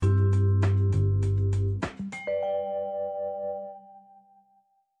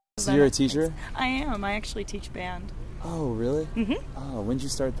So you're a teacher? I am. I actually teach band. Oh, really? Mm-hmm. Oh, when did you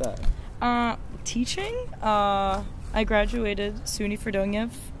start that? Teaching? I graduated SUNY Fredonia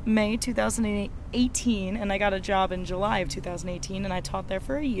May 2018, and I got a job in July of 2018, and I taught there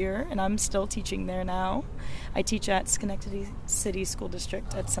for a year, and I'm still teaching there now. I teach at Schenectady City School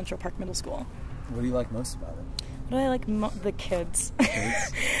District at Central Park Middle School. What do you like most about it? What do I like? The kids.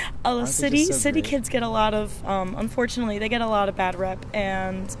 Kids? City kids get a lot of, unfortunately, they get a lot of bad rep,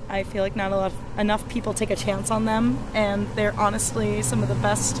 and I feel like not enough people take a chance on them, and they're honestly some of the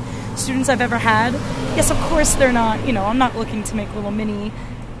best students I've ever had. Yes, of course they're not, I'm not looking to make little mini,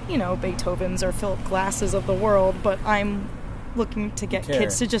 Beethovens or Philip Glasses of the world, but I'm looking to get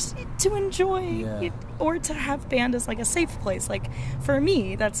kids to enjoy it, or to have band as like a safe place. Like for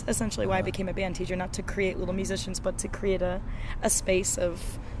me, that's essentially why I became a band teacher, not to create little musicians, but to create a space of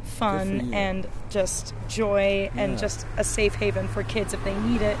fun and just joy and just a safe haven for kids if they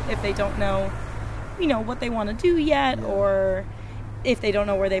need it, if they don't know what they want to do yet, or if they don't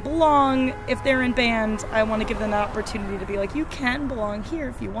know where they belong. If they're in band, I want to give them that opportunity to be like, you can belong here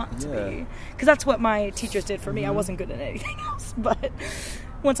if you want to be. Because that's what my teachers did for me. I wasn't good at anything else. But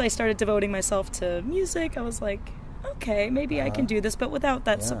once I started devoting myself to music, I was like, okay, maybe I can do this. But without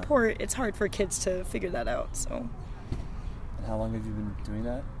that support, it's hard for kids to figure that out. So. And how long have you been doing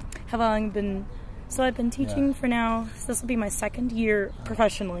that? So I've been teaching for now, this will be my second year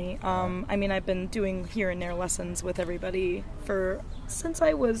professionally. I've been doing here and there lessons with everybody since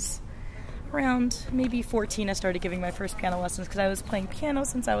I was around maybe 14. I started giving my first piano lessons because I was playing piano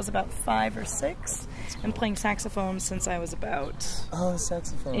since I was about 5 or 6 and playing saxophone since I was about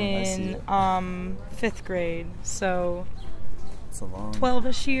saxophone. in 5th grade. So it's a long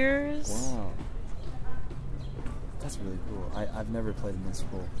 12-ish years. Wow. That's really cool. I've never played in this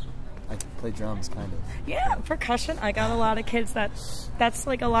school. I can play drums, kind of. Yeah, percussion. I got a lot of kids that's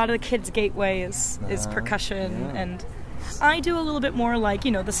like a lot of the kids' gateway is percussion, and I do a little bit more like,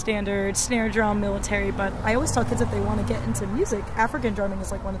 the standard snare drum, military, but I always tell kids if they want to get into music, African drumming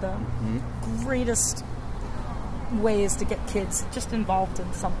is like one of the greatest ways to get kids just involved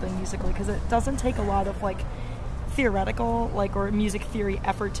in something musically, because it doesn't take a lot of like theoretical or music theory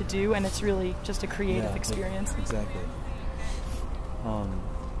effort to do, and it's really just a creative experience. Exactly.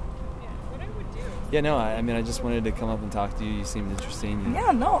 I just wanted to come up and talk to you. You seemed interesting.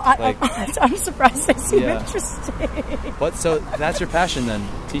 I'm surprised I seem interesting. So that's your passion then,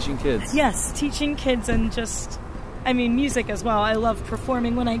 teaching kids? Yes, teaching kids and just, music as well. I love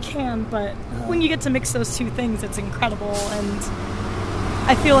performing when I can, but when you get to mix those two things, it's incredible. And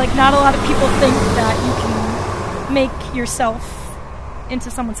I feel like not a lot of people think that you can make yourself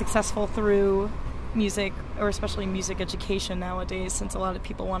into someone successful through music, or especially music education nowadays, since a lot of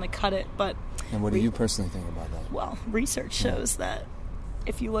people want to cut it. And what do you personally think about that? Well, research shows that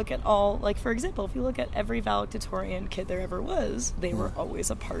if you look at all, for example, if you look at every valedictorian kid there ever was, they were always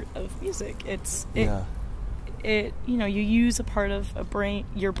a part of music. You use a part of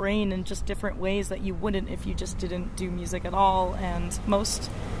your brain in just different ways that you wouldn't if you just didn't do music at all. And most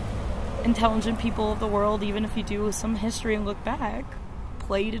intelligent people of the world, even if you do some history and look back,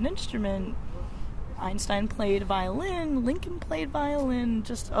 played an instrument. Einstein played violin, Lincoln played violin,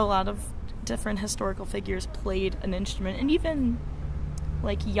 just a lot of different historical figures played an instrument. And even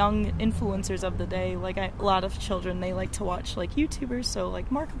young influencers of the day, a lot of children, they like to watch YouTubers, so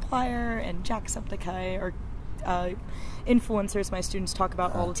Markiplier and Jacksepticeye are influencers my students talk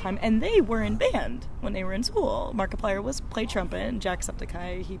about all the time, and they were in band when they were in school. Markiplier played trumpet, and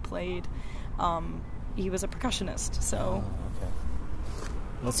Jacksepticeye, he was a percussionist, so...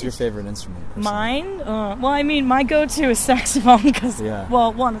 What's your favorite instrument? Mine? My go-to is saxophone because,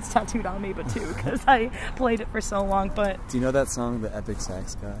 one, it's tattooed on me, but two, because I played it for so long. But do you know that song, The Epic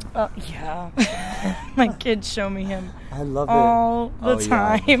Sax Guy? Yeah. My kids show me him. I love it all the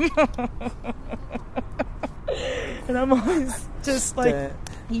time. And I'm always just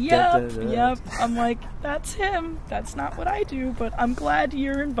yep. I'm like, that's him. That's not what I do, but I'm glad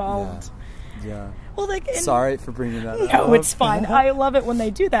you're involved. Yeah. Well, sorry for bringing that up. No, it's fine. I love it when they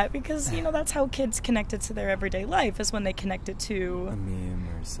do that because, that's how kids connect it to their everyday life, is when they connect it to a meme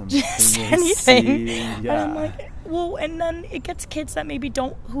or something. Just anything. Yeah. And I'm like, and then it gets kids that maybe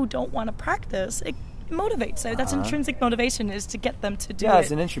don't want to practice. It motivates. That's intrinsic motivation, is to get them to do it. Yeah,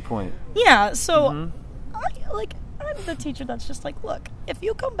 it's an entry point. Yeah, so I'm the teacher that's just like, look, if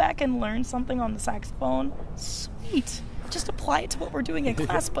you come back and learn something on the saxophone, sweet. Just apply it to what we're doing in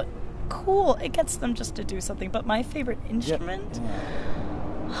class, but cool, it gets them just to do something. But my favorite instrument,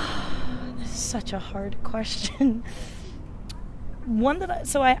 this is such a hard question. one that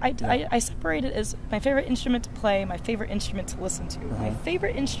I separate it as my favorite instrument to play, my favorite instrument to listen to. My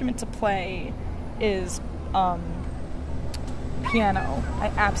favorite instrument to play is piano.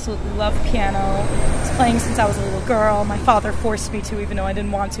 I absolutely love piano. I was playing since I was a little girl. My father forced me to, even though I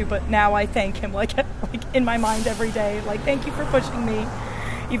didn't want to, but now I thank him like in my mind every day. Like, thank you for pushing me,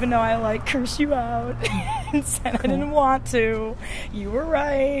 even though I like curse you out and said I didn't want to. You were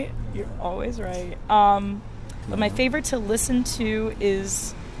right. You're always right. But my favorite to listen to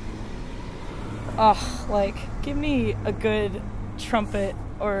is like, give me a good trumpet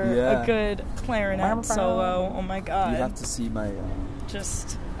or a good clarinet solo. Oh my god. You have to see my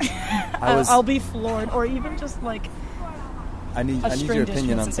just I'll be floored. Or even just like I need your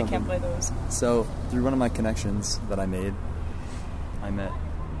opinion on something. I can't play those. So through one of my connections that I made, I met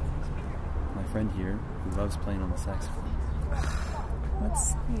my friend here who loves playing on the saxophone. Let's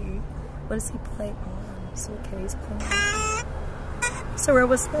see. What does he play on? So okay, he's playing. So where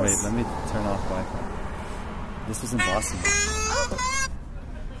was this? Wait, let me turn off Wi-Fi. This was in Boston.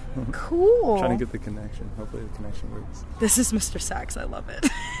 Cool. Trying to get the connection. Hopefully the connection works. This is Mr. Sax. I love it.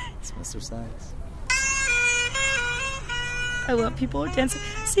 It's Mr. Sax. I love people who dance.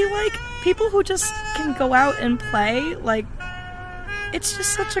 See, like, people who just can go out and play, like, it's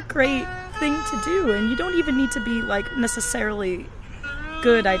just such a great thing to do. And you don't even need to be, like, necessarily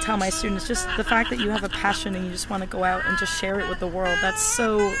good. I tell my students, just the fact that you have a passion and you just want to go out and just share it with the world. That's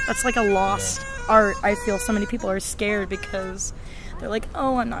like a lost art. I feel so many people are scared because they're like,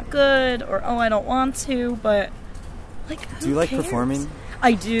 oh, I'm not good, or oh, I don't want to, but like, do you like performing?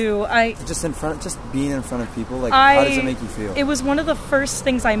 I do. Just being in front of people, like, how does it make you feel? It was one of the first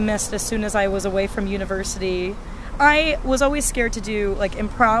things I missed as soon as I was away from university. I was always scared to do like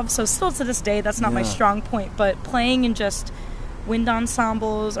improv, so still to this day that's not my strong point, but playing in just wind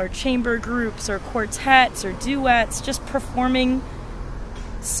ensembles or chamber groups or quartets or duets, just performing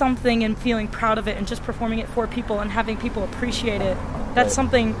something and feeling proud of it and just performing it for people and having people appreciate it. That's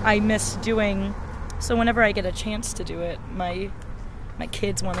something I miss doing. So whenever I get a chance to do it, my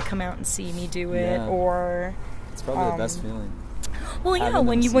kids want to come out and see me do it, or it's probably the best feeling. Well, yeah,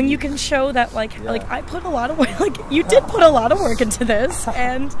 when you can show that like I put a lot of work, like you did put a lot of work into this,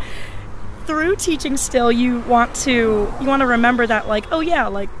 and through teaching still you want to remember that, like, oh yeah,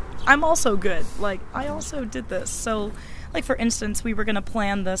 like I'm also good, like I also did this. So like, for instance, we were going to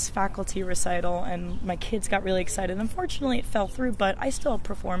plan this faculty recital, and my kids got really excited. Unfortunately, it fell through, but I still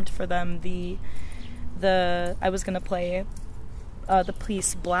performed for them. I was going to play The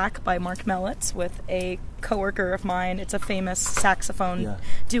Piece Black by Mark Mellitz with a coworker of mine. It's a famous saxophone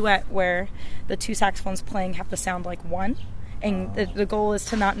duet where the two saxophones playing have to sound like one. And the goal is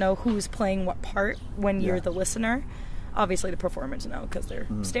to not know who's playing what part when you're the listener. Obviously, the performers know because they're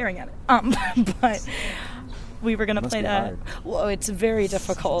staring at it. But we were going to play that. Well, it's very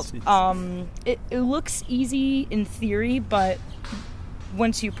difficult. It looks easy in theory, but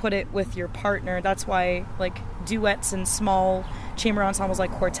once you put it with your partner, that's why like duets and small chamber ensembles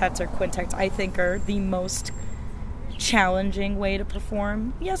like quartets or quintets, I think, are the most challenging way to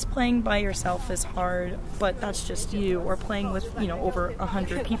perform. Yes, playing by yourself is hard, but that's just you. Or playing with, over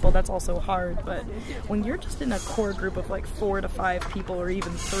 100 people, that's also hard. But when you're just in a core group of like 4 to 5 people or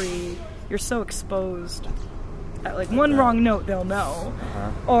even 3, you're so exposed. At like one wrong note, they'll know.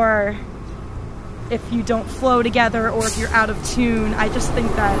 Or if you don't flow together, or if you're out of tune. I just think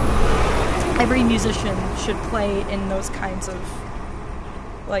that every musician should play in those kinds of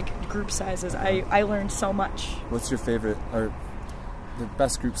like group sizes. I learned so much. What's your favorite or the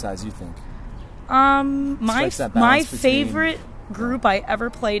best group size you think? My favorite group I ever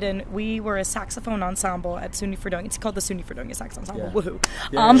played in, we were a saxophone ensemble at SUNY Fredonia. It's called the SUNY Fredonia Sax Ensemble.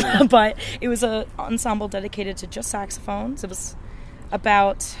 Woohoo! But it was an ensemble dedicated to just saxophones. It was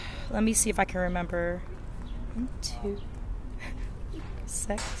about, let me see if I can remember, 1, 2,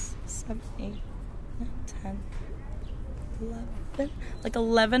 6, 7, 8, 9, 10, 11, like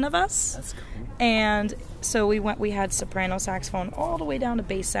 11 of us. That's cool. And so we had soprano saxophone all the way down to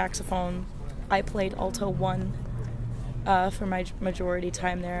bass saxophone. I played alto 1 for my majority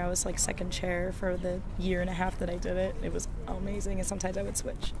time there. I was like second chair for the year and a half that I did it. It was amazing, and sometimes I would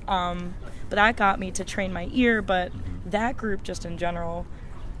switch. But that got me to train my ear, but that group just in general,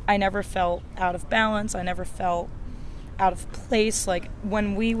 I never felt out of balance. I never felt out of place. Like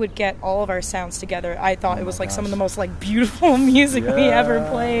when we would get all of our sounds together, I thought it was like some of the most like beautiful music we ever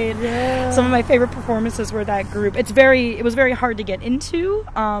played. Some of my favorite performances were that group. It was very hard to get into.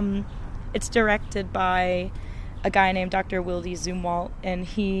 It's directed by a guy named Dr. Wildy Zumwalt, and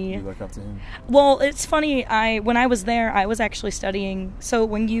he... You look up to him? Well, it's funny, when I was there, I was actually studying, so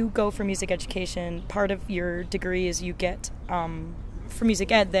when you go for music education, part of your degree is you get, for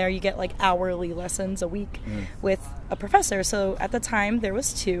music ed there, you get like hourly lessons a week with a professor. So at the time, there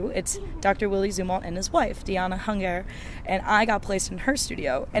was two. It's Dr. Wildy Zumwalt and his wife, Diana Hunger, and I got placed in her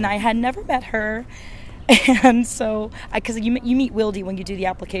studio, and I had never met her, and so, because you meet Wildy when you do the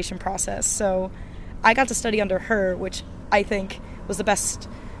application process, so I got to study under her, which I think was the best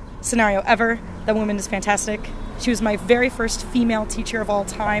scenario ever. That woman is fantastic. She was my very first female teacher of all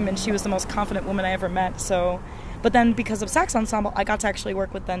time, and she was the most confident woman I ever met, so... But then because of Sax Ensemble, I got to actually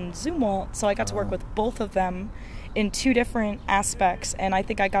work with then Zumwalt, so I got to work with both of them in two different aspects, and I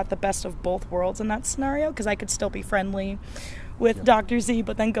think I got the best of both worlds in that scenario, because I could still be friendly with Dr. Z,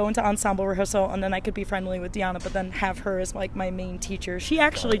 but then go into ensemble rehearsal, and then I could be friendly with Diana, but then have her as like my main teacher. She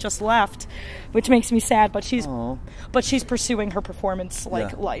actually just left, which makes me sad, but she's pursuing her performance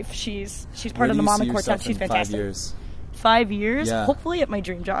life. She's part of the Mama Quartet. She's fantastic. 5 years? 5 years? Yeah. Hopefully at my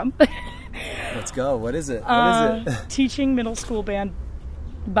dream job. Let's go. What is it? Teaching middle school band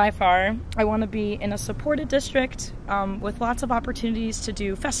by far. I want to be in a supported district with lots of opportunities to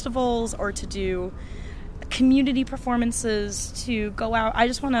do festivals or to do community performances, to go out. I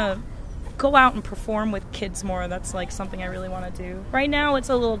just want to go out and perform with kids more. That's like something I really want to do. Right now it's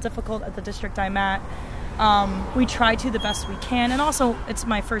a little difficult at the district I'm at. We try to the best we can, and also it's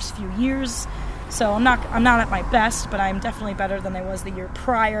my first few years. So I'm not at my best, but I'm definitely better than I was the year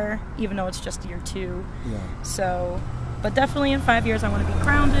prior, even though it's just year 2. Yeah. So, but definitely in 5 years I want to be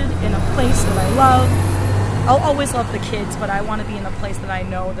grounded in a place that I love. I'll always love the kids, but I want to be in a place that I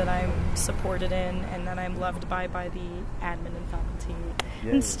know that I'm supported in and that I'm loved by the admin and faculty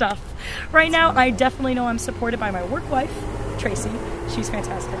and stuff. Right now, I definitely know I'm supported by my work wife, Tracy. She's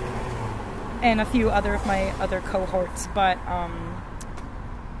fantastic. And a few other of my other cohorts, but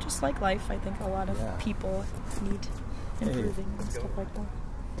just like life, I think a lot of people need improving and stuff like that.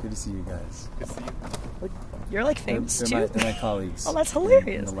 Good to see you guys. Good to see you. You're like famous too. They're my colleagues. Oh, that's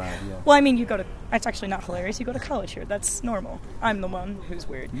hilarious. In the lab, yeah. Well, I mean, it's actually not hilarious. You go to college here. That's normal. I'm the one who's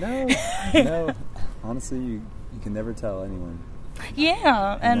weird. No. Honestly, you can never tell anyone.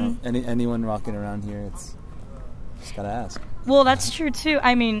 Yeah, and anyone rocking around here, it's just gotta ask. Well, that's true too.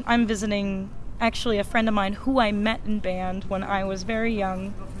 I mean, I'm visiting actually a friend of mine who I met in band when I was very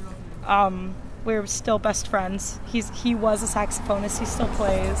young. We're still best friends. He was a saxophonist. He still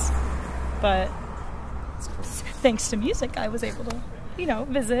plays, but thanks to music, I was able to,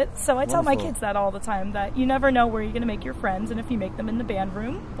 visit. So I tell my kids that all the time, that you never know where you're going to make your friends, and if you make them in the band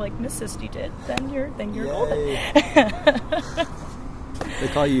room, like Miss Sisty did, then you're golden. They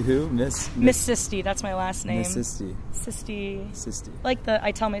call you who? Miss Sisty. That's my last name. Miss Sisty. Sisty. Like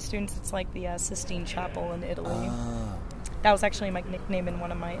I tell my students, it's like the Sistine Chapel in Italy. That was actually my nickname in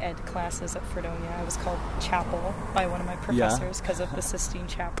one of my ed classes at Fredonia. I was called Chapel by one of my professors because of the Sistine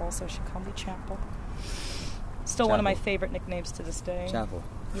Chapel, so she called me Chapel. Still one of my favorite nicknames to this day. Chapel.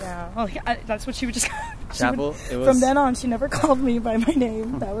 Yeah. Oh, yeah, that's what she would just... Chapel? From then on, she never called me by my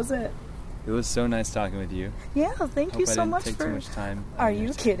name. That was it. It was so nice talking with you. Yeah, thank you so much for... too much time. Are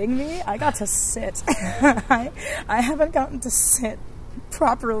you kidding me? I got to sit. I haven't gotten to sit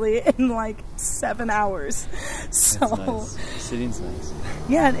properly in like 7 hours. So that's nice. Sitting's nice.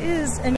 Yeah, it is. And